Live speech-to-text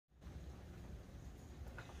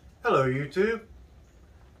Hello YouTube.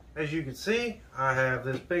 As you can see, I have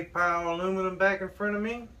this big pile of aluminum back in front of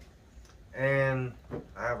me, and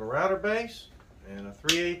I have a router base and a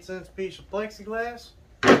 3/8" piece of plexiglass,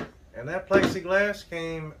 and that plexiglass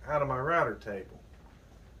came out of my router table.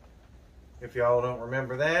 If y'all don't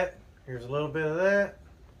remember that, here's a little bit of that.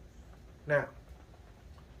 Now,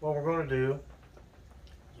 what we're going to do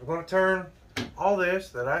is we're going to turn all this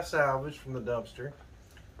that I salvaged from the dumpster,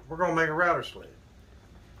 we're going to make a router sled.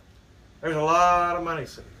 There's a lot of money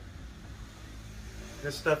saved.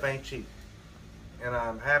 This stuff ain't cheap, and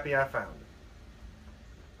I'm happy I found it.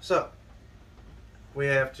 So, we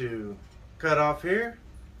have to cut off here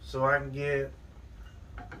so I can get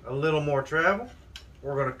a little more travel.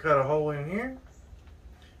 We're going to cut a hole in here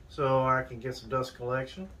so I can get some dust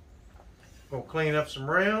collection. We're going to clean up some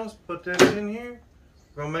rails, put this in here.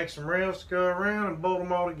 We're going to make some rails to go around and bolt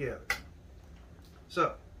them all together.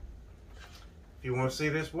 So, if you want to see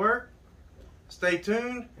this work, stay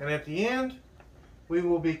tuned, and at the end we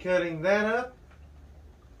will be cutting that up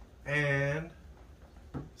and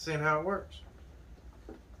seeing how it works.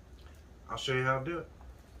 I'll show you how to do it.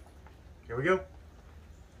 Here we go.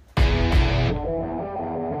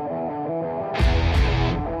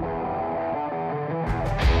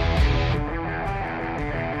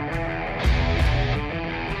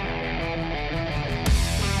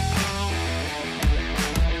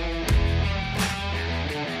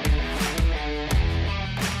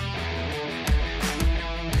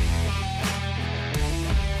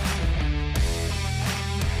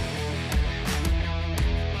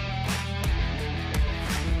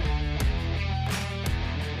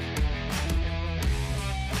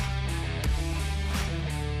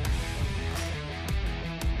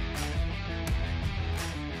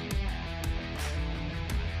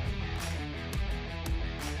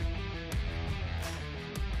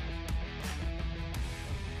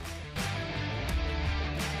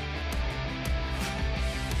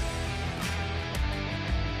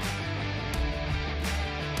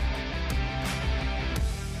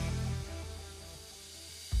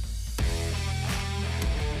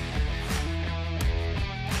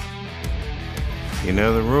 You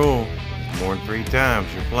know the rule, more than 3 times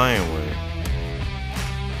you're playing with it.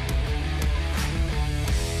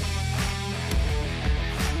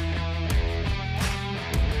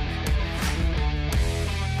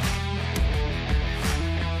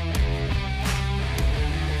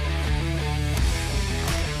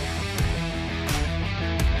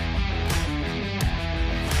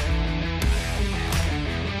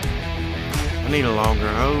 I need a longer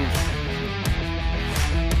hose.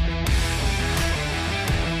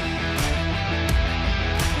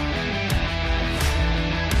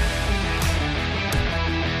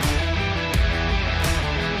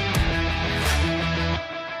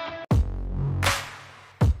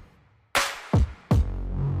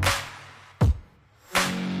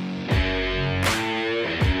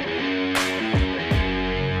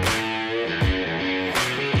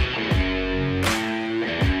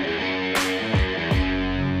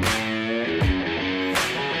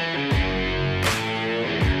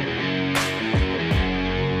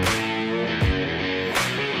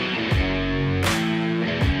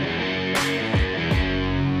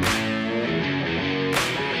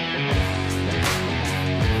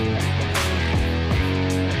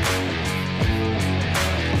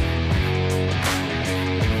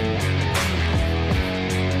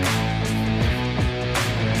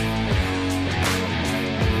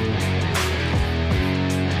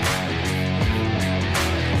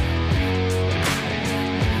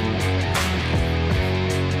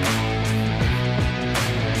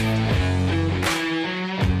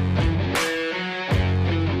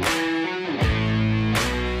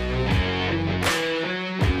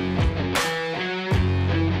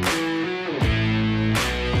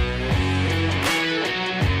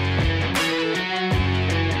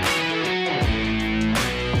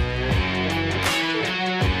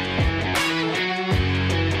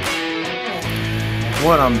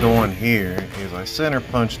 What I'm doing here is I center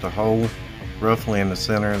punched a hole roughly in the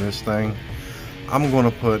center of this thing. I'm going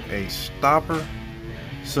to put a stopper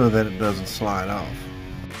so that it doesn't slide off.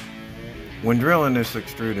 When drilling this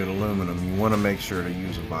extruded aluminum, you want to make sure to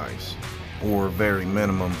use a vise, or very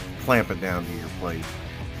minimum, clamp it down to your plate.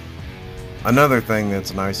 Another thing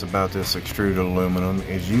that's nice about this extruded aluminum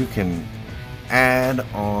is you can add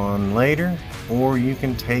on later, or you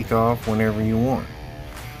can take off whenever you want.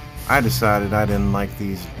 I decided I didn't like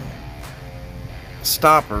these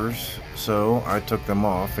stoppers, so I took them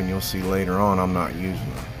off, and you'll see later on I'm not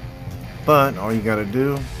using them. But all you got to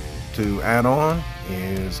do to add on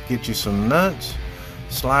is get you some nuts,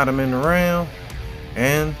 slide them in the rail,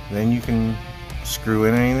 and then you can screw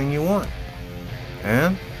in anything you want.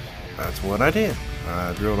 And that's what I did.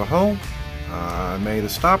 I drilled a hole, I made a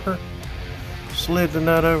stopper, slid the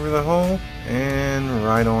nut over the hole, and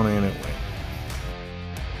right on in it went.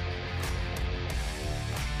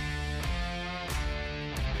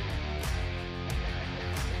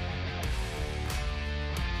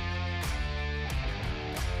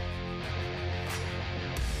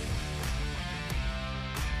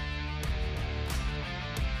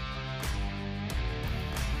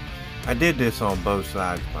 I did this on both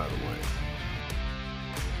sides, by the way.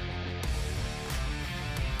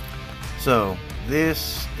 So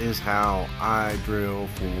this is how I drill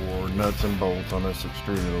for nuts and bolts on this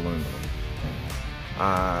extruded aluminum.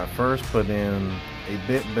 I first put in a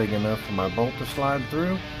bit big enough for my bolt to slide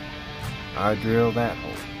through. I drill that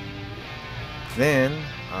hole. Then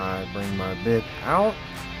I bring my bit out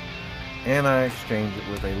and I exchange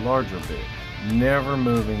it with a larger bit, never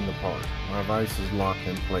moving the part. My vise is locked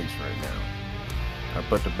in place right now. I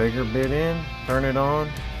put the bigger bit in, turn it on,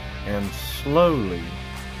 and slowly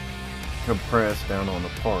compress down on the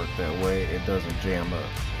part. That way it doesn't jam up.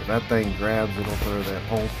 If that thing grabs, it'll throw that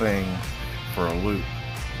whole thing for a loop.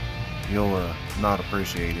 You'll not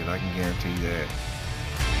appreciate it, I can guarantee that.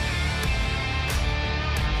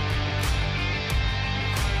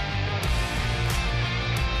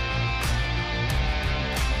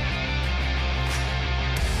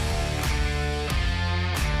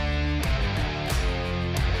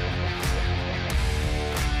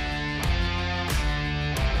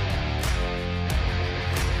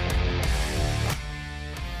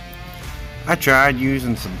 I tried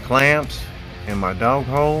using some clamps in my dog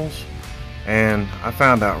holes, and I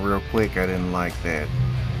found out real quick I didn't like that.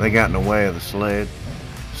 They got in the way of the sled,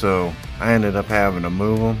 so I ended up having to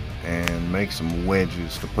move them and make some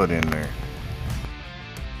wedges to put in there.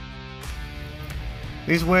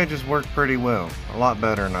 These wedges work pretty well, a lot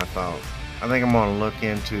better than I thought. I think I'm going to look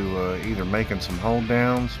into either making some hold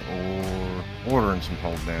downs or ordering some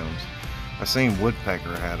hold downs. I seen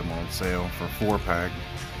Woodpecker had them on sale for 4-pack.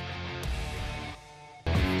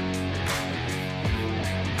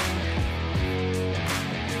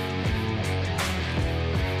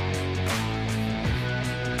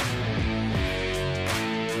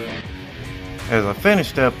 As I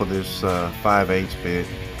finished up with this 5/8 bit,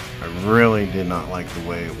 I really did not like the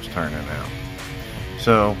way it was turning out.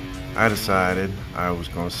 So I decided I was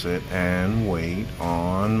going to sit and wait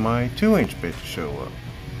on my 2-inch bit to show up.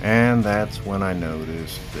 And that's when I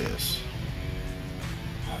noticed this.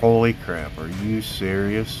 Holy crap, are you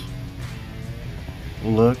serious?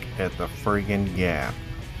 Look at the friggin' gap.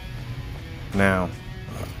 Now,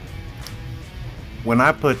 when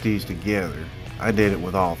I put these together, I did it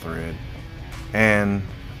with all thread. And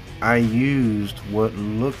I used what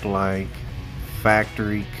looked like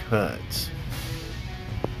factory cuts,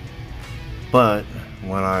 but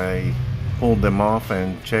when I pulled them off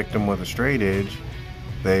and checked them with a straight edge,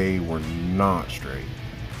 they were not straight.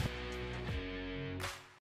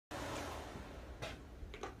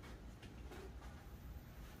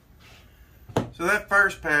 So that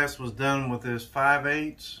first pass was done with this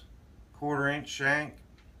 5/8 1/4-inch shank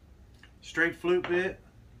straight flute bit.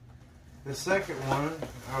 The second one,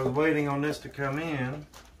 I was waiting on this to come in,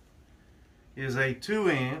 is a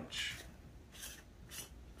 2-inch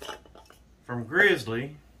from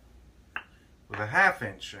Grizzly with a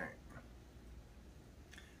 1/2-inch shank.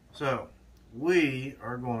 So we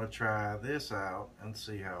are going to try this out and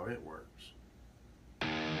see how it works.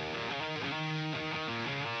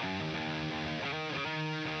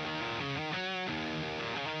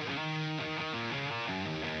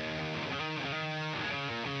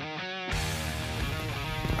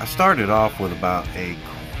 I started off with about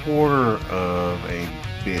 1/4 of a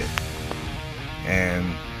bit, and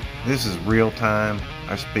this is real time.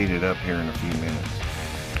 I speed it up here in a few minutes,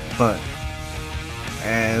 but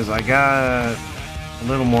as I got a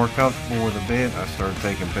little more comfortable with the bit, I started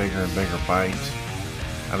taking bigger and bigger bites.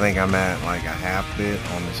 I think I'm at like a 1/2 bit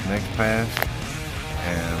on this next pass,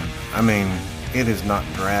 and I mean, it is not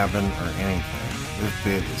grabbing or anything. This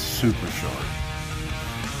bit is super sharp.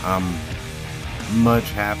 I'm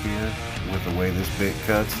much happier with the way this bit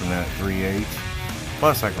cuts than that 3/8.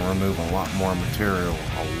 Plus I can remove a lot more material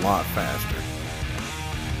a lot faster.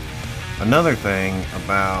 Another thing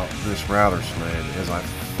about this router sled is I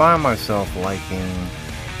find myself liking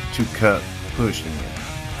to cut pushing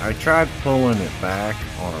it. I tried pulling it back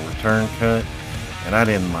on a return cut and I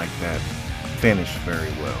didn't like that finish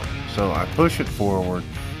very well. So I push it forward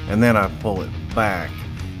and then I pull it back,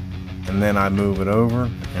 and then I move it over,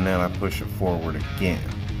 and then I push it forward again.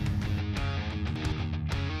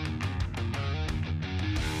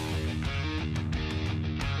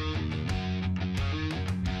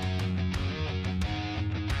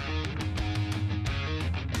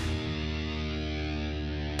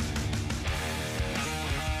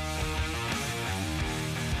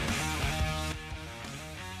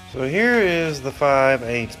 So here is the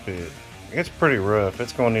 5/8 bit. It's pretty rough.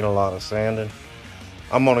 It's going to need a lot of sanding.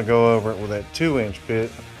 I'm going to go over it with that 2-inch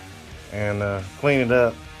bit and clean it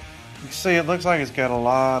up. You can see it looks like it's got a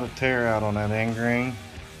lot of tear out on that end grain.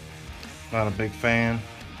 Not a big fan.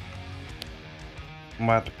 I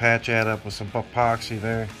might have to patch that up with some epoxy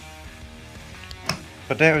there.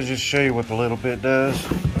 But that was just to show you what the little bit does.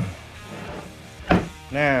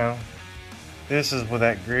 Now, this is with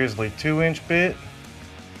that Grizzly 2-inch bit.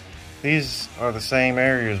 These are the same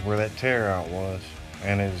areas where that tear out was,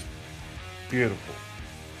 and it is beautiful.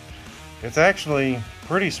 It's actually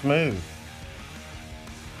pretty smooth.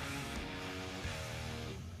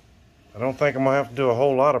 I don't think I'm gonna have to do a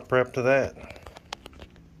whole lot of prep to that.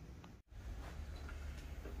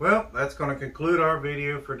 Well, that's gonna conclude our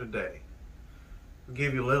video for today. We'll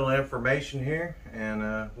give you a little information here, and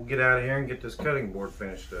we'll get out of here and get this cutting board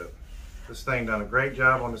finished up. This thing done a great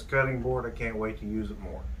job on this cutting board. I can't wait to use it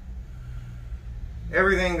more.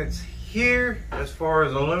 Everything that's here as far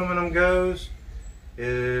as aluminum goes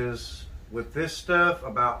is, with this stuff,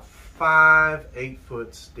 about 5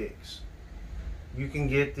 8-foot sticks. You can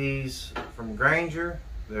get these from Granger.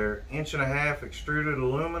 They're 1.5" extruded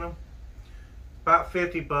aluminum. About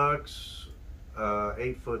 50 bucks,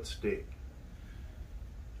 8-foot stick.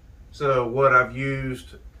 So what I've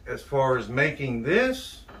used as far as making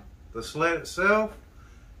this, the sled itself,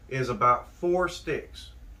 is about 4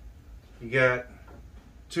 sticks. You got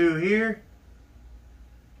 2 here.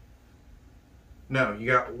 No, you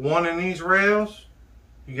got 1 in these rails.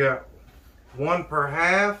 You got 1 per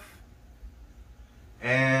half.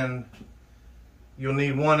 And you'll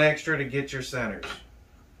need 1 extra to get your centers.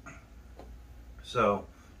 So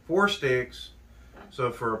 4 sticks. So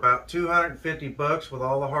for about 250 bucks with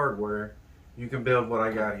all the hardware, you can build what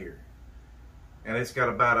I got here. And it's got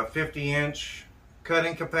about a 50-inch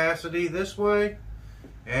cutting capacity this way,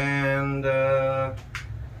 and about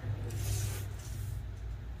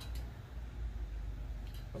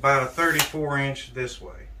a 34-inch this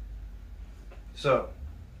way. So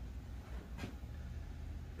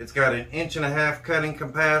it's got an 1.5" cutting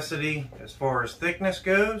capacity as far as thickness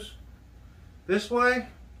goes this way.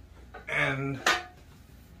 And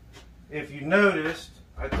if you noticed,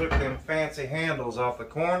 I took them fancy handles off the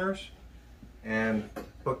corners and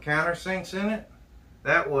put countersinks in it.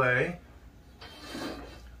 That way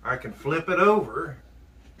I can flip it over.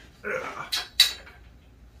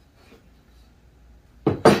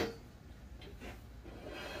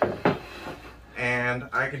 And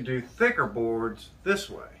I can do thicker boards this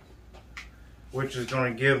way, which is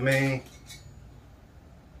going to give me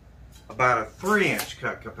about a 3-inch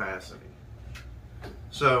cut capacity.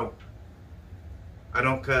 So I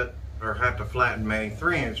don't cut or have to flatten many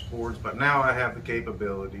 3-inch boards, but now I have the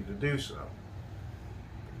capability to do so,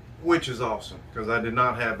 which is awesome because I did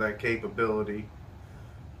not have that capability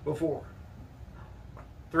before.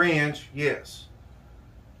 3-inch, yes.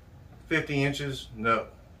 50 inches, no.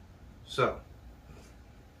 So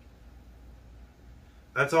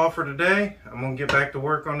that's all for today. I'm going to get back to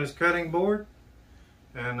work on this cutting board,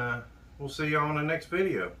 and we'll see y'all in the next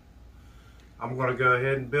video. I'm going to go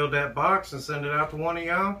ahead and build that box and send it out to one of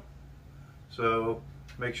y'all. So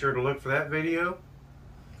make sure to look for that video.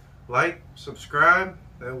 Like, subscribe.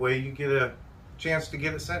 That way you get a chance to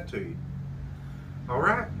get it sent to you.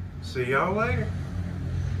 Alright, see y'all later.